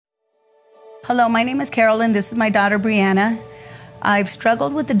Hello, my name is Carolyn. This is my daughter, Brianna. I've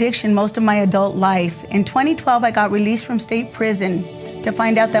struggled with addiction most of my adult life. In 2012, I got released from state prison to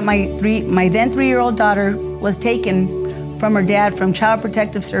find out that my then 3-year-old daughter was taken from her dad from Child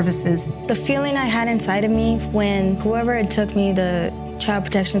Protective Services. The feeling I had inside of me when whoever had took me, the Child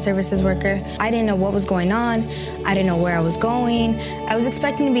Protection Services worker, I didn't know what was going on. I didn't know where I was going. I was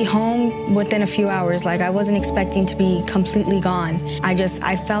expecting to be home within a few hours. Like, I wasn't expecting to be completely gone.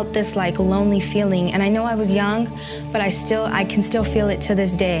 I felt this like lonely feeling, and I know I was young, but I can still feel it to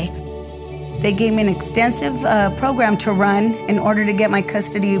this day. They gave me an extensive program to run in order to get my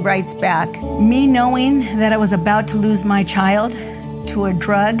custody rights back. Me knowing that I was about to lose my child to a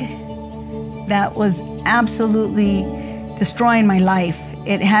drug that was absolutely destroying my life.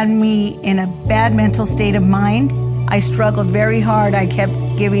 It had me in a bad mental state of mind. I struggled very hard. I kept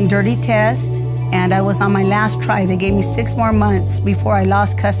giving dirty tests, and I was on my last try. They gave me 6 more months before I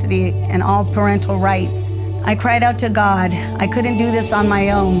lost custody and all parental rights. I cried out to God. I couldn't do this on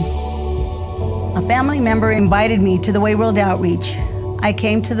my own. A family member invited me to the Way World Outreach. I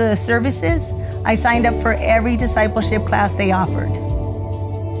came to the services. I signed up for every discipleship class they offered.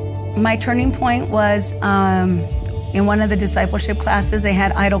 My turning point was in one of the discipleship classes, they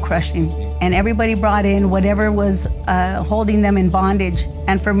had idol crushing, and everybody brought in whatever was holding them in bondage.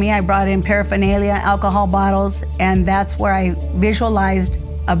 And for me, I brought in paraphernalia, alcohol bottles, and that's where I visualized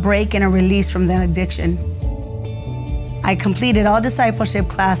a break and a release from that addiction. I completed all discipleship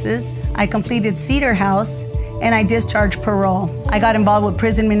classes, I completed Cedar House, and I discharged parole. I got involved with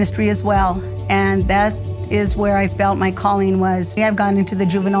prison ministry as well, and that is where I felt my calling was. I've gone into the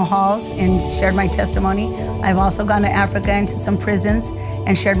juvenile halls and shared my testimony. I've also gone to Africa into some prisons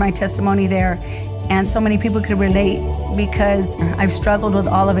and shared my testimony there. And so many people could relate because I've struggled with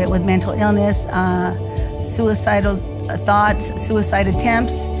all of it, with mental illness, suicidal thoughts, suicide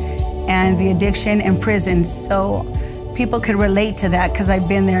attempts, and the addiction and prison. So people could relate to that because I've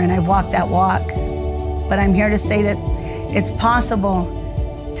been there and I've walked that walk. But I'm here to say that it's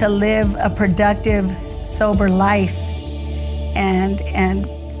possible to live a productive, sober life and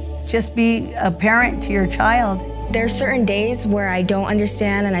just be a parent to your child. There's certain days where I don't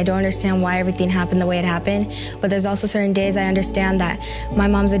understand, and I don't understand why everything happened the way it happened, but there's also certain days I understand that my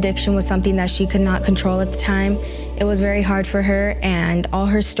mom's addiction was something that she could not control at the time. It was very hard for her, and all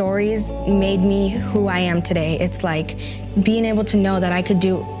her stories made me who I am today. It's like being able to know that I could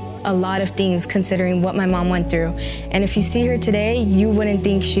do a lot of things considering what my mom went through. And if you see her today, you wouldn't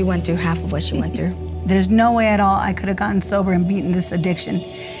think she went through half of what she went through. There's no way at all I could have gotten sober and beaten this addiction.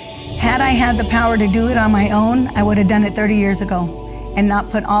 Had I had the power to do it on my own, I would have done it 30 years ago and not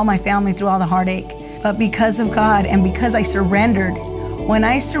put all my family through all the heartache. But because of God and because I surrendered, when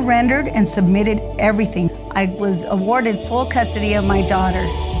I surrendered and submitted everything, I was awarded sole custody of my daughter,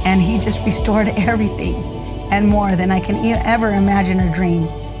 and He just restored everything and more than I can ever imagine or dream.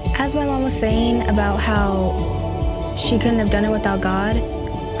 As my mom was saying about how she couldn't have done it without God,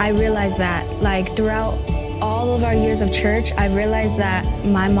 I realized that, like, throughout all of our years of church, I realized that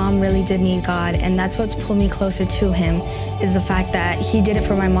my mom really did need God, and that's what's pulled me closer to Him, is the fact that He did it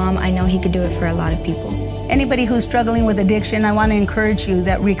for my mom. I know He could do it for a lot of people. Anybody who's struggling with addiction, I want to encourage you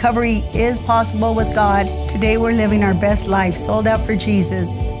that recovery is possible with God. Today we're living our best life, sold out for Jesus.